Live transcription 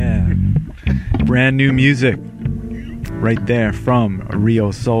Brand new music right there from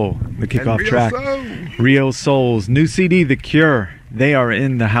Rio Soul, the kickoff track. Rio Soul's new CD, The Cure. They are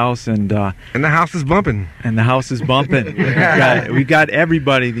in the house, and the house is bumping. And the house is bumping. we got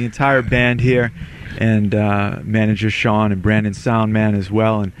everybody, the entire band here, and manager Sean and Brandon Soundman as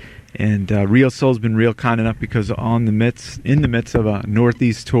well. And Rio Soul's been real kind enough because in the midst of a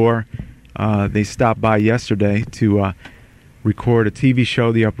Northeast tour, they stopped by yesterday to record a TV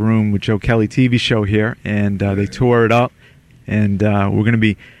show, The Upper Room with Joe Kelly TV show here, and they tore it up, and we're going to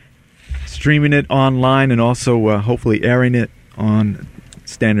be streaming it online and also hopefully airing it on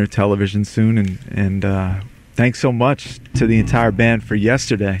standard television soon. And thanks so much to the entire band for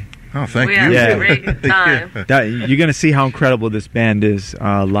yesterday. Oh, thank you. We had a great time. You're going to see how incredible this band is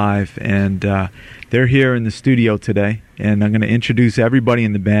live, and they're here in the studio today, and I'm going to introduce everybody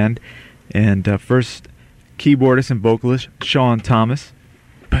in the band. And first, keyboardist and vocalist Sean Thomas.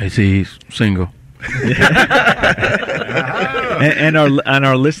 Pisces, single. and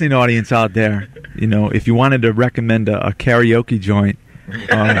our listening audience out there, if you wanted to recommend a karaoke joint,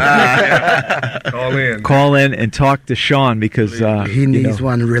 call in and talk to Sean, because he needs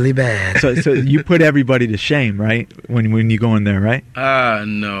one really bad. So you put everybody to shame, right? When you go in there, right?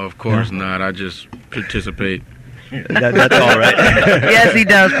 No, of course not. I just participate. That's all right. Yes, he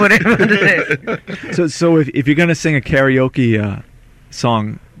does put it to this. So if you're gonna sing a karaoke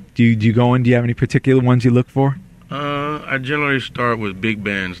song, do you go in? Do you have any particular ones you look for? I generally start with big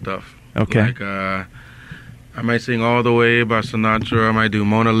band stuff. Okay. Like I might sing All the Way by Sinatra. I might do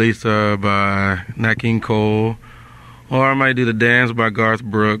Mona Lisa by Nat King Cole, or I might do The Dance by Garth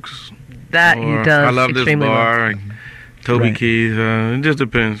Brooks. That he does. I Love This Bar, well. Toby Right. Keith. It just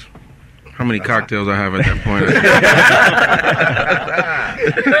depends how many cocktails I have at that point.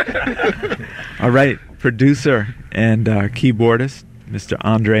 All right, producer and keyboardist, Mr.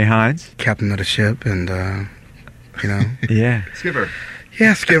 Andre Hines. Captain of the ship, and Yeah. Skipper.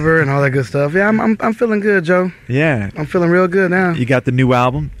 Yeah, Skipper and all that good stuff. Yeah, I'm feeling good, Joe. Yeah. I'm feeling real good now. You got the new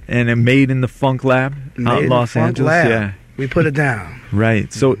album, and it Made in the Funk Lab out in Los Angeles. Lab. Yeah. We put it down.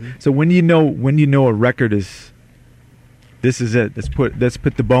 Right. So when you know a record is, this is it. Let's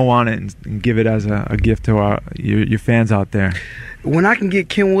put the bow on it and give it as a gift to your fans out there. When I can get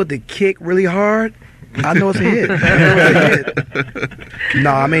Kenwood to kick really hard, I know it's a hit.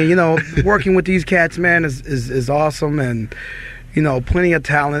 No, I mean, working with these cats, man, is awesome, and plenty of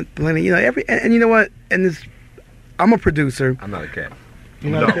talent, and you know what? And this, I'm a producer. I'm not a cat.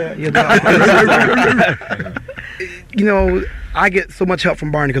 You're not a cat? I get so much help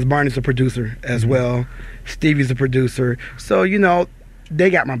from Barney, because Barney's a producer as well. Stevie's a producer, so they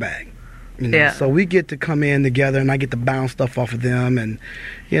got my bag. Yeah. So we get to come in together, and I get to bounce stuff off of them, and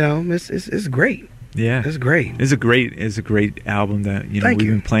it's great. Yeah, it's great. It's a great album that we've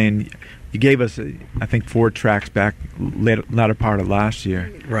been playing. You gave us, I think, 4 tracks back latter part of last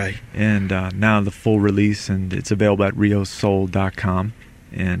year. Right. And now the full release, and it's available at riosoul.com,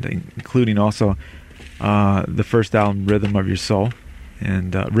 and including also the first album, Rhythm of Your Soul,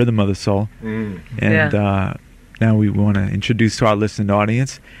 and Rhythm of the Soul. And now we want to introduce to our listening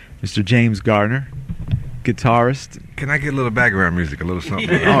audience Mr. James Gardner, guitarist. Can I get a little background music, a little something?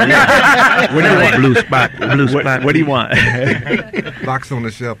 Oh, yeah. What do you want? Blue spot. What do you want? Box on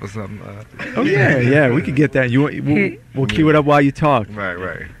the shelf or something. Yeah, we could get that. We'll cue it up while you talk. Right. All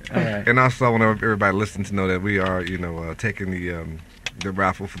right. And also, I want everybody listening to know that we are, taking the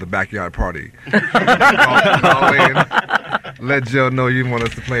raffle for the backyard party. Call in, let Joe know you want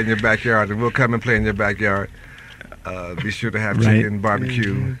us to play in your backyard, and we'll come and play in your backyard. Be sure to have chicken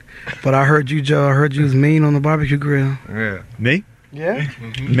barbecue. Mm-hmm. But I heard you, Joe. I heard you was mean on the barbecue grill. Yeah. Me? Yeah.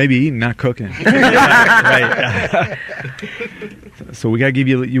 Maybe eating, not cooking. Right. So we gotta give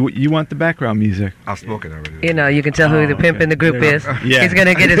you want the background music. I've spoken already. You can tell who the pimp in the group is. Yeah. He's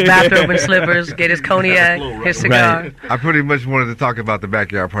gonna get his bathrobe and slippers, get his cognac, his cigar. Right. I pretty much wanted to talk about the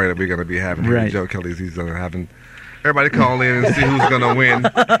backyard party that we're going to be having here at Joe Kelly's. He's having everybody call in and see who's going to win.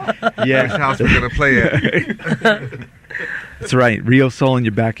 Yeah. Which house we're going to play at. That's right. Rio Soul in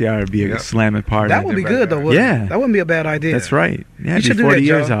your backyard would be a slamming party. That would be good, though, wouldn't it? That wouldn't be a bad idea. That's right. Yeah, you should do 40 that,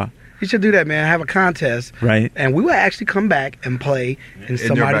 years Joe. out. You should do that, man. Have a contest. Right. And we will actually come back and play in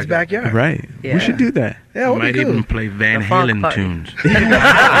somebody's backyard. Right. Yeah. We should do that. Yeah, Might even play Van Halen tunes.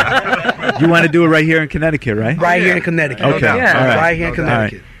 You want to do it right here in Connecticut, right? Right here in Connecticut. Okay. No doubt. All right. Right here in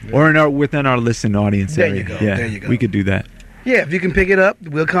Connecticut. Or within our listening audience There area. you go. Yeah. There you go. We could do that. Yeah, if you can pick it up,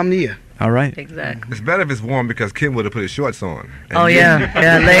 we'll come to you. All right. Exactly. It's better if it's warm because Ken would have put his shorts on. And Oh you-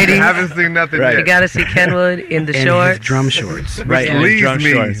 yeah, ladies. I haven't seen nothing Right. You yet. gotta see Kenwood in the And shorts. his drum shorts. Right. and Leads drum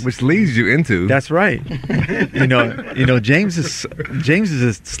me, shorts. which leads you into. That's right. you know, James is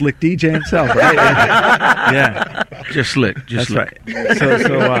a slick DJ himself, right? Yeah, Just slick. Just that's slick.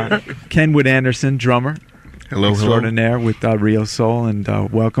 right. So Kenwood Anderson, drummer Hello, hello. extraordinaire with Rio Soul, and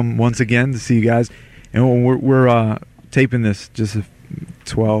welcome once again to see you guys. And we're taping this just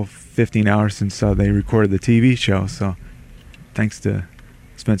 12, 15 hours since they recorded the TV show. So thanks to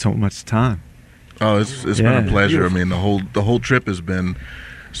spend so much time. Oh, it's been Yeah. a pleasure. Beautiful. I mean, the whole trip has been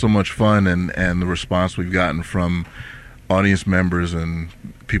so much fun, and the response we've gotten from audience members and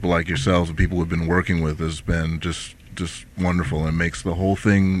people like yourselves, and people we've been working with, has been just wonderful, and makes the whole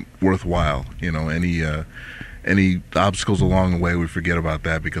thing worthwhile. You know, any obstacles along the way, we forget about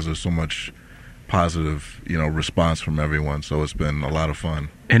that because there's so much positive, response from everyone. So it's been a lot of fun.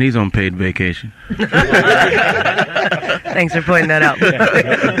 And he's on paid vacation. Thanks for pointing that out.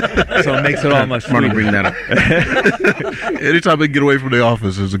 So it makes it all much Want to sweeter. bring that up. Anytime we can get away from the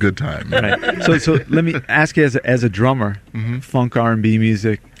office is a good time. Right. So let me ask you, as a drummer, funk R&B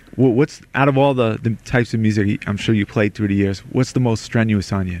music. What's out of all the types of music I'm sure you played through the years? What's the most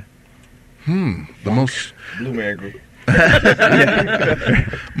strenuous on you? The most Blue Man Group.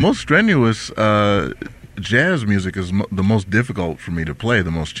 most strenuous jazz music is the most difficult for me to play, the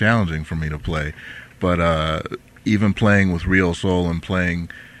most challenging for me to play. But even playing with Rio Soul and playing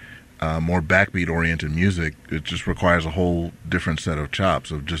more backbeat-oriented music, it just requires a whole different set of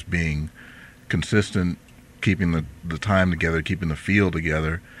chops of just being consistent, keeping the time together, keeping the feel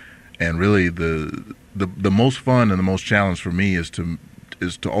together. And really, the most fun and the most challenge for me is to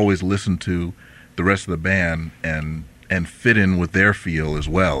always listen to the rest of the band and fit in with their feel as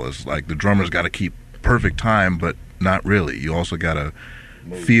well. It's like the drummer's got to keep perfect time, but not really. You also got to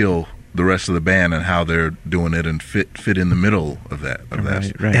feel the rest of the band and how they're doing it, and fit in the middle of that.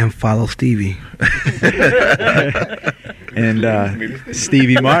 Right. And follow Stevie. And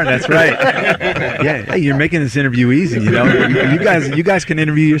Stevie Martin, that's right. Yeah, hey, you're making this interview easy. You guys can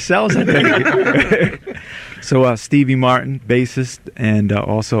interview yourselves, I think. So Stevie Martin, bassist, and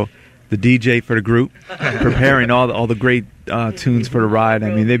also the DJ for the group, preparing all the great tunes for the ride.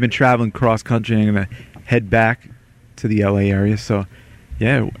 I mean, they've been traveling cross country and going to head back to the LA area. So,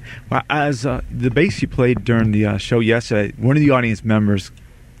 yeah, well, as the bass you played during the show yesterday, one of the audience members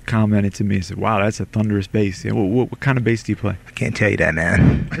commented to me and said, "Wow, that's a thunderous bass." Yeah, what kind of bass do you play? I can't tell you that,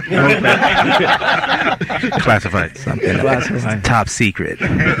 man. Classified. Something Classified. top secret.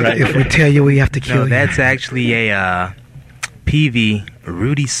 Right. If we tell you, we have to kill No, you. that's actually a PV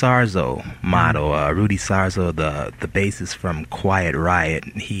Rudy Sarzo model. Rudy Sarzo, the bassist from Quiet Riot.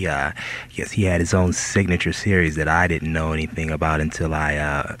 He had his own signature series that I didn't know anything about until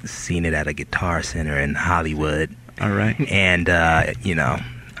I seen it at a Guitar Center in Hollywood. All right. And I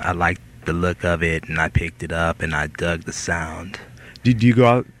liked the look of it, and I picked it up, and I dug the sound. Do you go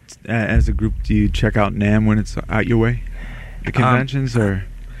out as a group? Do you check out NAMM when it's out your way? The conventions or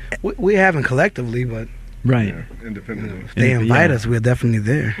We haven't collectively, but right? Independently. if they invite Yeah. us, we're definitely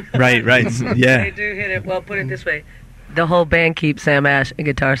there. Right. Yeah. They do hit it. Well, put it this way. The whole band keeps Sam Ash and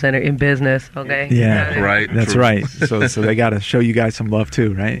Guitar Center in business, okay? Yeah. Right. That's True. right. So they got to show you guys some love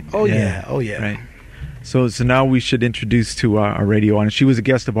too, right? Oh yeah. Right. So now we should introduce to our radio audience. She was a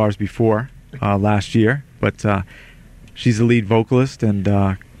guest of ours before last year, but she's the lead vocalist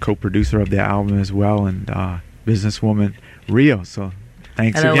and co-producer of the album as well, and businesswoman Rio. So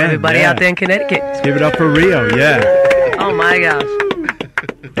thanks Hello, again. everybody Yeah. out there in Connecticut. Let's give it up for Rio. Yeah. Oh my gosh.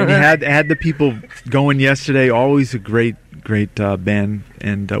 And you had the people going yesterday. Always a great band.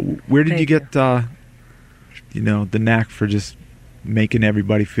 And where did Thank you get the knack for just making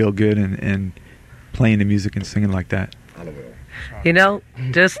everybody feel good and playing the music and singing like that?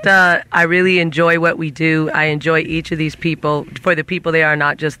 Just I really enjoy what we do. I enjoy each of these people for the people they are,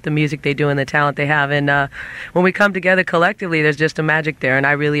 not just the music they do and the talent they have. And when we come together collectively, there's just a magic there, and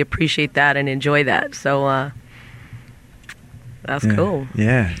I really appreciate that and enjoy that. So that's Yeah. cool.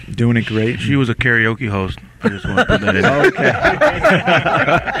 Yeah, doing it great. She was a karaoke host. I just want to put that in. Okay.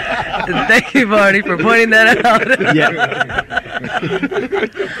 Thank you, Barney, for pointing that out. Yeah.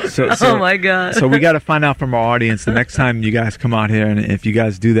 So, Oh my God. So we got to find out from our audience the next time you guys come out here, and if you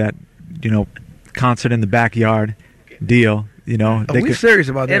guys do that, concert in the backyard deal, Are they we could. serious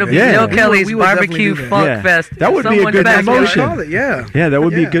about that? It'll be Yeah. Neil Kelly's We would definitely Barbecue do that. Funk Yeah. Fest. That would be a Someone's good backyard. promotion. Call it, yeah. Yeah, that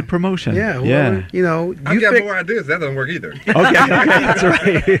would be a Yeah. good promotion. Yeah. Yeah. Whoever, I've you got pick. more ideas. That doesn't work either. Okay, that's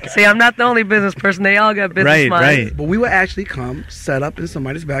right. See, I'm not the only business person. They all got business Right, minds. right. But we would actually come, set up in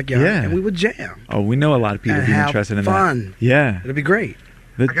somebody's backyard, Yeah. and we would jam. Oh, we know a lot of people And be have interested in fun. that. Yeah. It'd be great.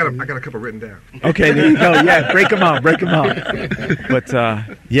 I got a couple written down. Okay, there you go. Yeah, break them out. But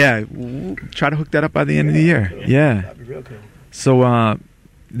yeah, we'll try to hook that up by the end of the year. Yeah. That'd be real cool. So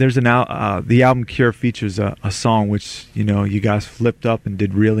there's the album Cure features a song which you guys flipped up and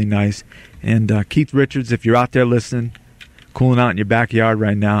did really nice. And Keith Richards, if you're out there listening, cooling out in your backyard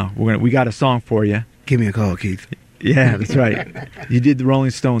right now, we got a song for you. Give me a call, Keith. Yeah, that's right. You did the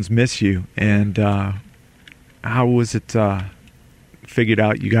Rolling Stones' "Miss You," and how was it figured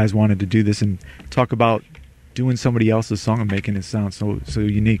out you guys wanted to do this and talk about doing somebody else's song and making it sound so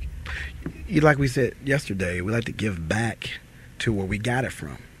unique? Like we said yesterday, we like to give back to where we got it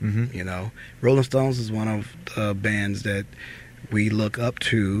from. Mm-hmm. Rolling Stones is one of the bands that we look up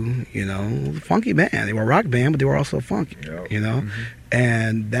to, funky band. They were a rock band, but they were also funky, Mm-hmm.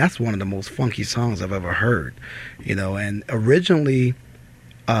 And that's one of the most funky songs I've ever heard, and originally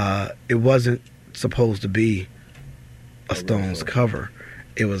it wasn't supposed to be a Stones cover.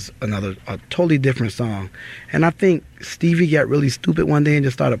 It was a totally different song. And I think Stevie got really stupid one day and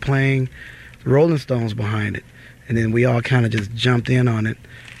just started playing the Rolling Stones behind it. And then we all kind of just jumped in on it.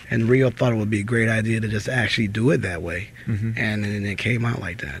 And Rio thought it would be a great idea to just actually do it that way. Mm-hmm. And then it came out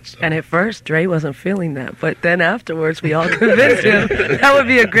like that. So. And at first, Dre wasn't feeling that. But then afterwards, we all convinced him that would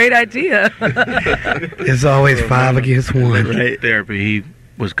be a great idea. It's always 5 against 1. Right. Therapy, he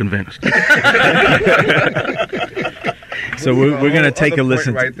was convinced. So we're going to take a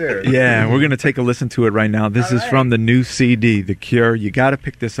listen. Right there. Yeah, we're going to take a listen to it right now. This is from the new CD, The Cure. You got to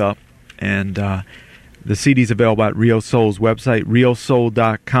pick this up. And the CD's available at Rio Soul's website,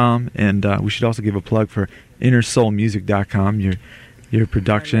 riosoul.com. And we should also give a plug for innersoulmusic.com, your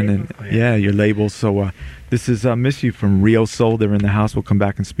production and your label. So this is Miss You from Rio Soul. They're in the house. We'll come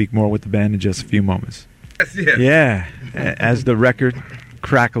back and speak more with the band in just a few moments. Yes. Yeah, as the record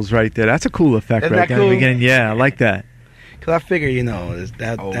crackles right there. That's a cool effect Isn't right that there in the cool? beginning. Yeah, I like that. Because I figure,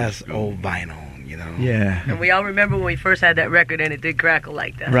 that's school. old vinyl, Yeah. And we all remember when we first had that record and it did crackle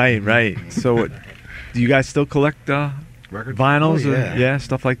like that. Right. So do you guys still collect Records? vinyls? Oh, Or, yeah.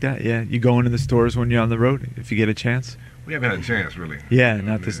 stuff like that? Yeah. You go into the stores when you're on the road if you get a chance? We haven't had a chance, really. Yeah,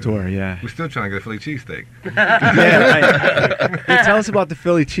 not this tour, yeah. We're still trying to get a Philly cheesesteak. Yeah, right. Hey, tell us about the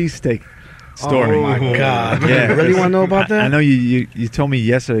Philly cheesesteak story. Oh, my God. Yeah. You really want to know about that? I know you told me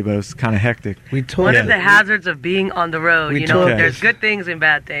yesterday, but it was kind of hectic. We tore One Yeah. of the hazards of being on the road, We know, took- there's good things and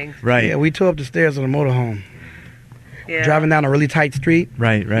bad things. Right. Yeah, we tore up the stairs of the motorhome. Yeah. Driving down a really tight street,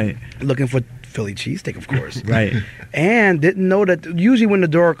 Right. looking for Philly cheesesteak, of course. Right. And didn't know that usually when the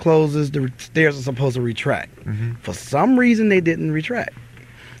door closes, the stairs are supposed to retract. Mhm. For some reason, they didn't retract.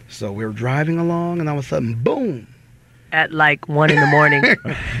 So we were driving along, and all of a sudden, boom! At like 1 in the morning.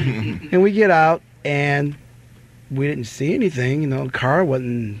 And we get out, and we didn't see anything. The car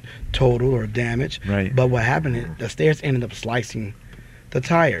wasn't total or damaged. Right. But what happened is the stairs ended up slicing the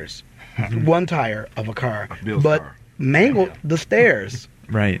tires. One tire of a car. Bill's but car. mangled the stairs.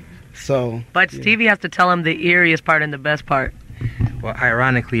 Right. So But Stevie has to tell him the eeriest part and the best part. Well,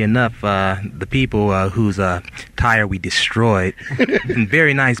 ironically enough, the people whose tire we destroyed, and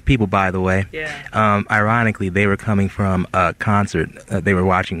very nice people, by the way. Yeah. Ironically, they were coming from a concert. They were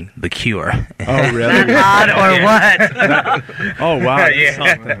watching The Cure. Oh, really? Odd or what? Oh, wow. Yeah.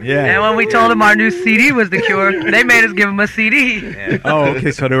 Something. Yeah. And when we told them our new CD was The Cure, they made us give them a CD. Oh, okay.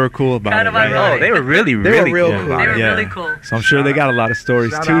 So they were cool about Kind it. of Right? ironic. Oh, they were really, They were really real cool. cool. about They were it. Yeah. really cool. So I'm sure they got a lot of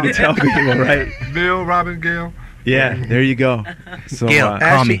stories Shout too out. to tell people, right? Bill, Robin, Gail. Yeah. There you go. So Gail,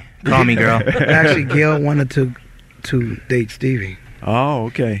 call me, girl. actually, Gail wanted to date Stevie. oh,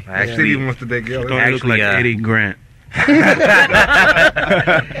 okay. Stevie Actually, wants to date Gail. Don't look Actually, like Eddie Grant.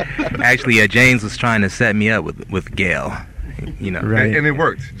 James was trying to set me up with Gail. Right. And it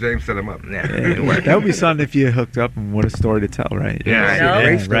worked. James set him up. Yeah, Yeah, it worked. that would be something if you hooked up and what a story to tell, right? Yeah, No?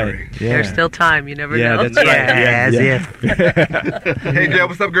 Great story. Right. Yeah. There's still time. You never Yeah, know. that's right. Yeah, as Hey, Gail,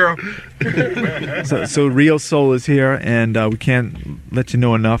 what's up, girl? So Rio Soul is here, and we can't let you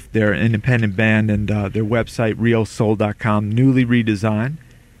know enough. They're an independent band, and their website, riosoul.com, newly redesigned,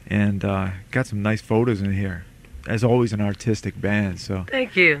 and got some nice photos in here. As always, an artistic band. So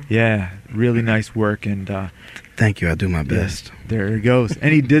Thank you. yeah, really nice work, and Thank you. I do my best. there it goes.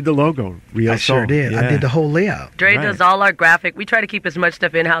 And he did the logo, Rio I Soul. sure did. I Yeah. did the whole layout. Dre Right. does all our graphic. We try to keep as much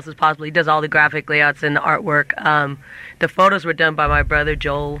stuff in-house as possible. He does all the graphic layouts and the artwork. The photos were done by my brother,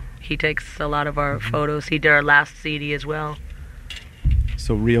 Joel. He takes a lot of our photos. He did our last CD as well.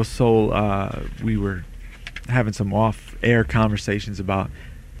 So Rio Soul, we were having some off-air conversations about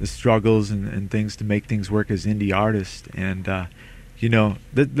the struggles and things to make things work as indie artists. And,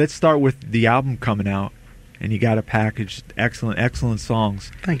 let's start with the album coming out. And you got a package, excellent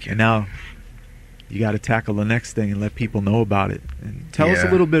songs. Thank you. And now you got to tackle the next thing and let people know about it. And tell us a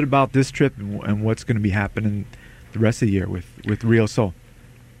Yeah. little bit about this trip and what's going to be happening the rest of the year with Rio Soul.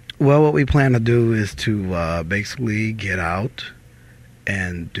 Well, what we plan to do is to basically get out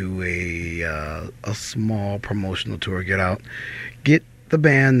and do a small promotional tour. Get out, get the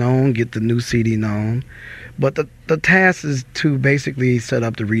band known, get the new CD known. But the task is to basically set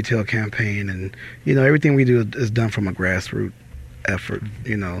up the retail campaign, and everything we do is done from a grassroots effort.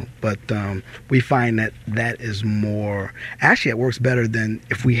 But we find that is more. Actually, it works better than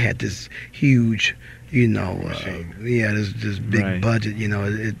if we had this huge. This big Right. budget.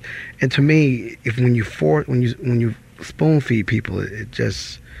 And to me, when you spoon feed people, it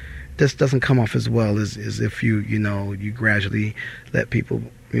just doesn't come off as well as if you gradually let people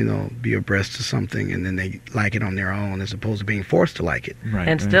be abreast to something, and then they like it on their own as opposed to being forced to like it. Right.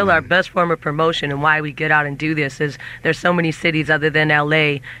 And still, our best form of promotion and why we get out and do this is there's so many cities other than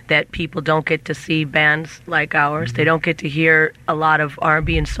LA that people don't get to see bands like ours. Mm-hmm. They don't get to hear a lot of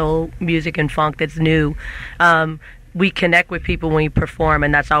R&B and soul music and funk that's new. We connect with people when we perform,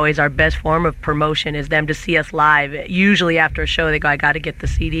 and that's always our best form of promotion is them to see us live. Usually after a show, they go, I got to get the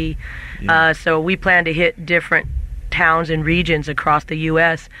CD. Yeah. So we plan to hit different towns and regions across the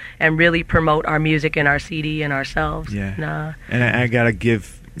U.S. and really promote our music and our CD and ourselves. Yeah. And I gotta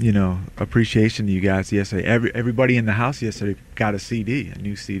give appreciation to you guys yesterday. Everybody in the house yesterday got a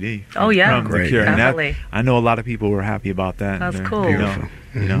new CD. Oh, yeah. from The Great. Cure. And that, Definitely. I know a lot of people were happy about that. That's And, cool. Beautiful.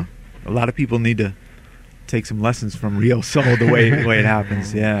 A lot of people need to take some lessons from Rio Soul the way it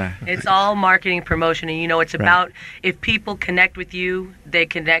happens. Yeah. It's all marketing promotion, and it's Right. about if people connect with you, they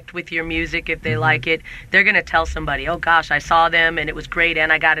connect with your music. If they Mm-hmm. like it, they're going to tell somebody, oh gosh, I saw them and it was great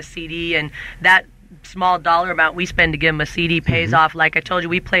and I got a CD, and that small dollar amount we spend to give them a CD pays Mm-hmm. off. Like I told you,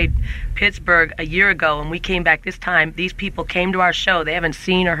 we played Pittsburgh a year ago and we came back this time. These people came to our show. They haven't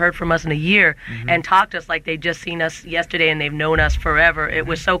seen or heard from us in a year Mm-hmm. and talked to us like they'd just seen us yesterday and they've known us forever. It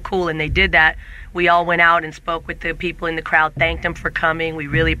was so cool, and they did that. We all went out and spoke with the people in the crowd, thanked them for coming. We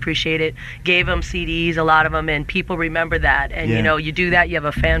really appreciate it. Gave them CDs, a lot of them, and people remember that. And, Yeah. you do that, you have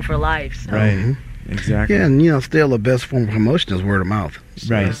a fan for life. So. Right. Exactly. Yeah, and still the best form of promotion is word of mouth.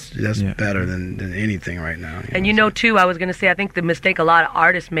 So Right. That's Yeah. better than anything right now. And too, I was going to say, I think the mistake a lot of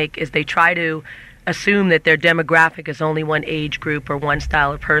artists make is they try to assume that their demographic is only one age group or one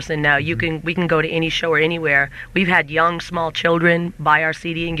style of person. Now, we can go to any show or anywhere. We've had young, small children buy our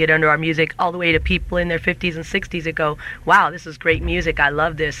CD and get under our music, all the way to people in their 50s and 60s that go, wow, this is great music, I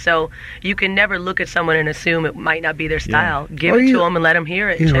love this. So you can never look at someone and assume it might not be their style. Give Or it you- to them and let them hear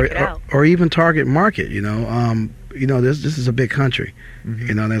it and check it out. or even target market. This is a big country.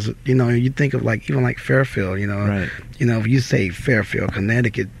 There's you think of even like Fairfield. Right. If you say Fairfield,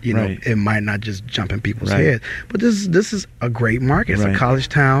 Connecticut, Right. it might not just jump in people's Right. heads. But this is a great market. It's Right. a college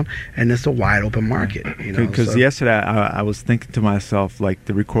town, and it's a wide open market. Because so- yesterday I was thinking to myself, like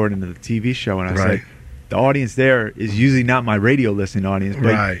the recording of the TV show, and I was Right. like, the audience there is usually not my radio listening audience,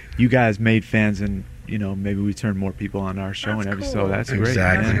 but Right. you guys made fans, and maybe we turned more people on our show and everything. So that's great.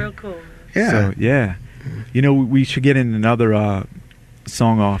 Exactly. That's Yeah. real cool. Yeah. So, yeah. We should get in another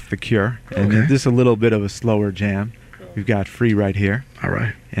song off The Cure, and Okay. this is a little bit of a slower jam. We've got Free right here, All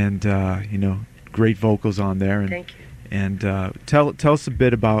right. and great vocals on there. And Thank you. And tell us a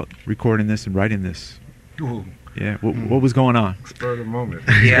bit about recording this and writing this. Ooh, Yeah, what was going on? spur of the moment.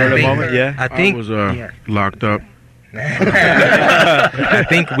 Yeah, Spur of the moment, yeah. I think I was locked up. I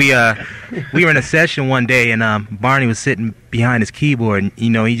think we were in a session one day, and Barney was sitting behind his keyboard, and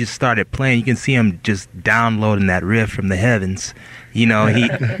he just started playing. You can see him just downloading that riff from the heavens. He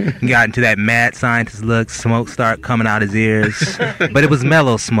got into that mad scientist look. Smoke started coming out his ears, but it was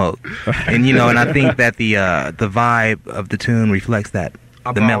mellow smoke. And and I think that the vibe of the tune reflects that.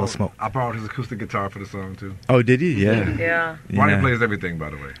 The mellow smoke. I borrowed his acoustic guitar for the song too. Oh, did he? Yeah. Yeah. Barney Yeah. plays everything,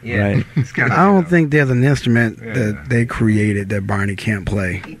 by the way. Right. It's kinda, I don't think there's an instrument Yeah. that they created that Barney can't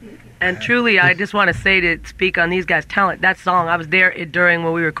play. And truly, I just want to say, to speak on these guys' talent, that song, I was there during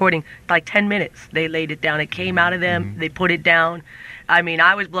when we were recording, like 10 minutes. They laid it down. It came out of them. They put it down. I mean,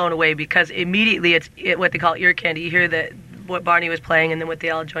 I was blown away because immediately it's what they call ear candy. You hear what Barney was playing and then what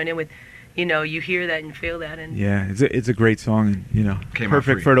they all joined in with. You hear that and feel that. And Yeah, it's a great song, and Came out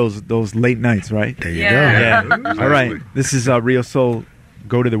perfect free. for those late nights, right? There you Yeah. go. Yeah. All right. This is Rio Soul.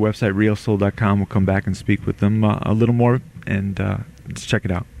 Go to their website, riosoul.com. We'll come back and speak with them a little more, and let's check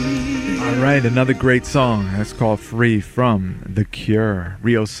it out. All right, another great song. That's called Free from The Cure,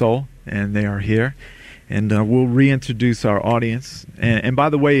 Rio Soul, and they are here. And we'll reintroduce our audience. And by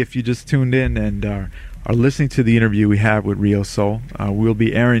the way, if you just tuned in and are listening to the interview we have with Rio Soul, we'll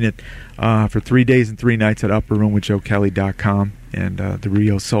be airing it for 3 days and 3 nights at upperroomwithjoekelly.com. and the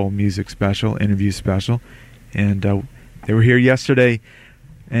Real Soul Music Special, interview special. And they were here yesterday,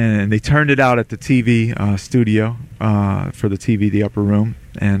 and they turned it out at the TV studio for the TV, the Upper Room,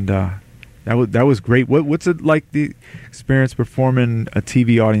 and that was great. What's it like, the experience performing a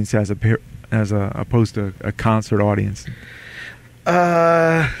TV audience as opposed to a concert audience?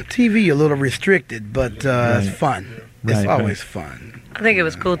 TV a little restricted, but it's fun. It's always fun. I think it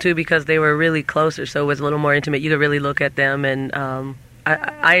was cool too because they were really closer, so it was a little more intimate. You could really look at them, and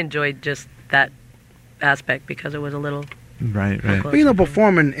I enjoyed just that aspect because it was a little right. Well,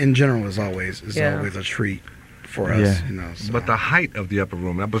 performing in general is always a treat for us. So. But the height of the Upper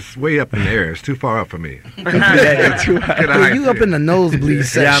Room, that was way up in the air. It's too far up for me. You up in the nosebleed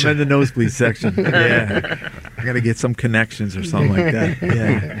section? Yeah, I'm in the nosebleed section. Yeah, I got to get some connections or something like that.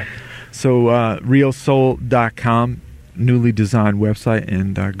 Yeah. So realsoul.com, newly designed website,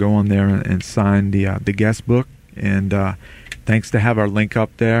 and go on there and sign the guest book. And thanks to have our link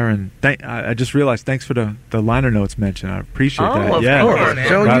up there. And I just realized, thanks for the liner notes mentioned. I appreciate that. Of yeah, course.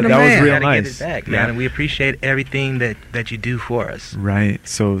 That was real nice. Get it back, man. And we appreciate everything that you do for us. Right.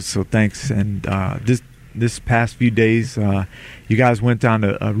 So thanks. And this past few days, you guys went down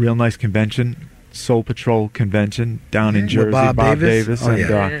to a real nice convention, Soul Patrol convention down in Jersey. Bob Davis.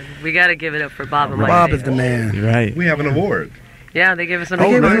 And, we got to give it up for Bob and Mike. Bob is the man. Right. We have an award. Yeah, they gave us an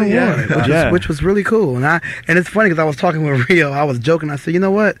award. award. Which was really cool. And it's funny because I was talking with Rio. I was joking. I said, you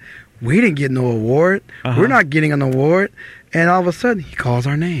know what? We didn't get no award. We're not getting an award. And all of a sudden, he calls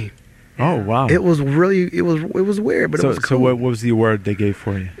our name. Oh, wow. It was really, it was weird, but it was cool. So what was the award they gave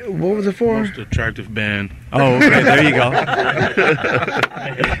for you? What was it for? Most attractive band. Oh, okay. There you go.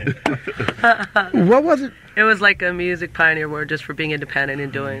 What was it? It was like a Music Pioneer Award just for being independent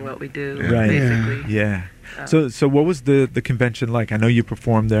and doing what we do, basically. Yeah. So what was the convention like? I know you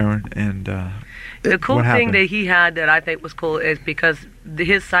performed there, and the cool thing that he had that I think was cool is because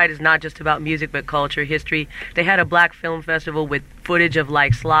his site is not just about music but culture, history. They had a black film festival with footage of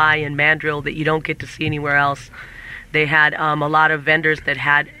like Sly and Mandrill that you don't get to see anywhere else. They had a lot of vendors that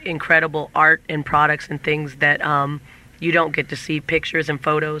had incredible art and products and things that you don't get to see pictures and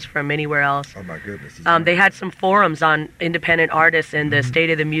photos from anywhere else. Oh my goodness. They had some forums on independent artists and the state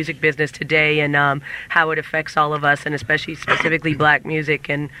of the music business today and how it affects all of us, and especially specifically black music.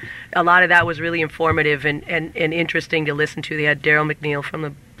 And a lot of that was really informative and interesting to listen to. They had Daryl McNeil from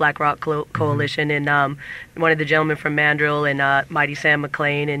the Black Rock Coalition and one of the gentlemen from Mandrill and Mighty Sam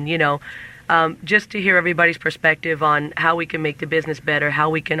McLean, and just to hear everybody's perspective on how we can make the business better, how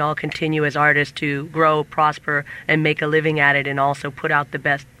we can all continue as artists to grow, prosper, and make a living at it, and also put out the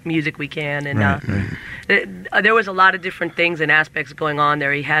best music we can. And there was a lot of different things and aspects going on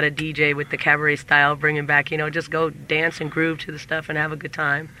there. He had a DJ with the cabaret style, bringing back, just go dance and groove to the stuff and have a good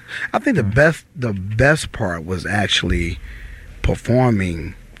time. I think the best part was actually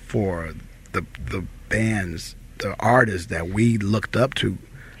performing for the bands, the artists that we looked up to.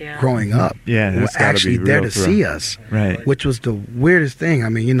 Growing up, were actually there to see us, right? Which was the weirdest thing. I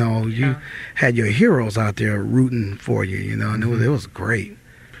mean, you had your heroes out there rooting for you, and it was great.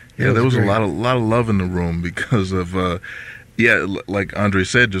 There was a lot of love in the room because of, like Andre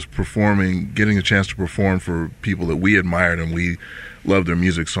said, just performing, getting a chance to perform for people that we admired and we loved their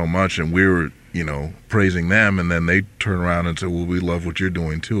music so much, and we were, praising them, and then they turn around and say, well, we love what you're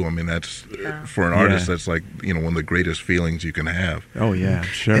doing too. I mean, that's for an artist, that's like, one of the greatest feelings you can have. Oh yeah,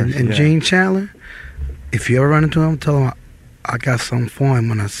 sure. And Gene Chandler, if you ever run into him, tell him I got something for him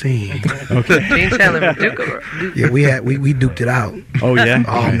when I see him. Okay. Gene Chandler from Duke. Yeah, we duked it out. Oh yeah.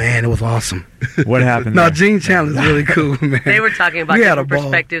 Oh man, it was awesome. What happened? No, Gene Chandler's really cool, man. They were talking about different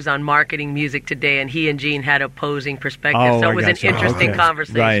perspectives on marketing music today, and he and Gene had opposing perspectives. So it was an interesting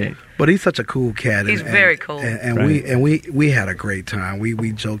conversation. Right. But he's such a cool cat. He's very cool. And we had a great time.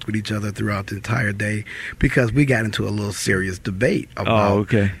 We joked with each other throughout the entire day because we got into a little serious debate about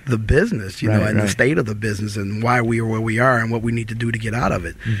the business, and the state of the business and why we are where we are and what we need to do to get out of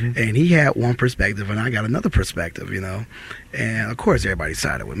it. Mm-hmm. And he had one perspective and I got another perspective, And of course everybody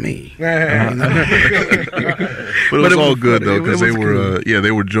sided with me. But it was all good though, because they were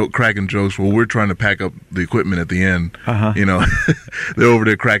they were cracking jokes. Well, we're trying to pack up the equipment at the end. They're over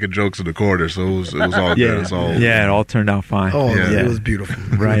there cracking jokes in the corner, so it was all good. It all turned out fine. Oh, it was beautiful.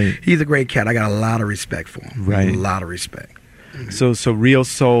 Right. He's a great cat. I got a lot of respect for him. Right. A lot of respect. So Real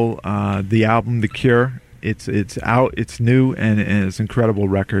Soul, the album The Cure, it's out, it's new, and it's an incredible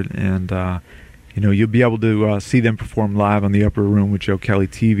record, and you'll be able to see them perform live on the Upper Room with Joe Kelly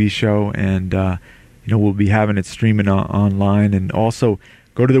TV show, and we'll be having it streaming online, and also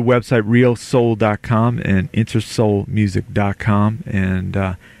go to the website realsoul.com and intersoulmusic.com,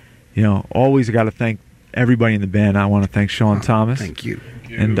 and always got to thank everybody in the band. I want to thank Sean Thomas. Thank you.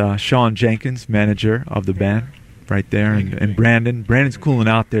 And Sean Jenkins, manager of the band, right there, and Brandon. Brandon's cooling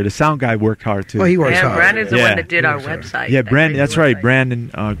out there. The sound guy worked hard too. Well, he works hard. Brandon's the Yeah. one that did our website. Yeah, Brandon. created That's the right, website.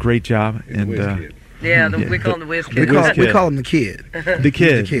 Brandon. Great job. And We call him the Whiz We Kid. Whiz Kid. call him the kid. the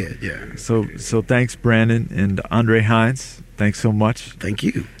kid. The kid, yeah. So thanks, Brandon and Andre Hines. Thanks so much. Thank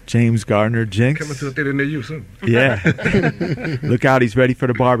you. James Gardner, Jinx. Coming to a theater near you soon. Yeah. Look out, he's ready for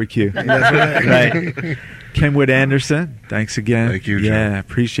the barbecue. That's Right. Kenwood Anderson, thanks again. Thank you, Joe. Yeah,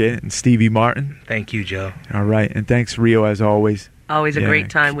 appreciate it. And Stevie Martin. Thank you, Joe. All right. And thanks, Rio, as always. Always a Yeah. great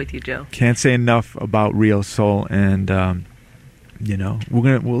time with you, Joe. Can't say enough about Rio Soul, and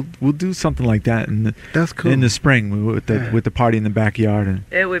we'll do something like that That's cool. in the spring with the party in the backyard, and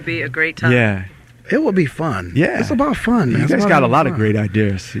It would be a great time. yeah. It will be fun. Yeah. It's about fun, man. You It's guys about got a having lot of fun. great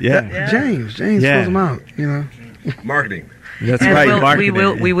ideas. Yeah. Yeah. James Yeah. fills them out, you know. Marketing. That's And right. we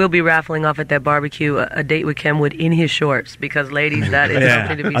marketing. will be raffling off at that barbecue a date with Kenwood in his shorts because, ladies, that is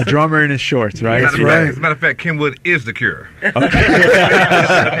something to be. a drummer in his shorts, right? That's As a right. matter of fact, Kenwood is the cure.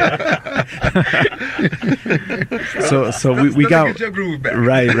 So we got Get your groove back.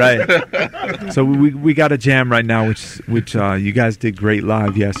 right. So we got a jam right now, which you guys did great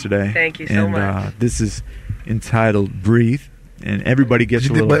live yesterday. Thank you so and, much. This is entitled "Breathe," and everybody gets a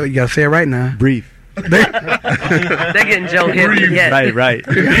But little you gotta say it right now. brief. They're getting Joe hip. Yes. Right.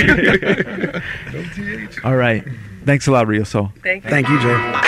 All right. Thanks a lot, Rio Soul. Thank you. Thank you, Joe.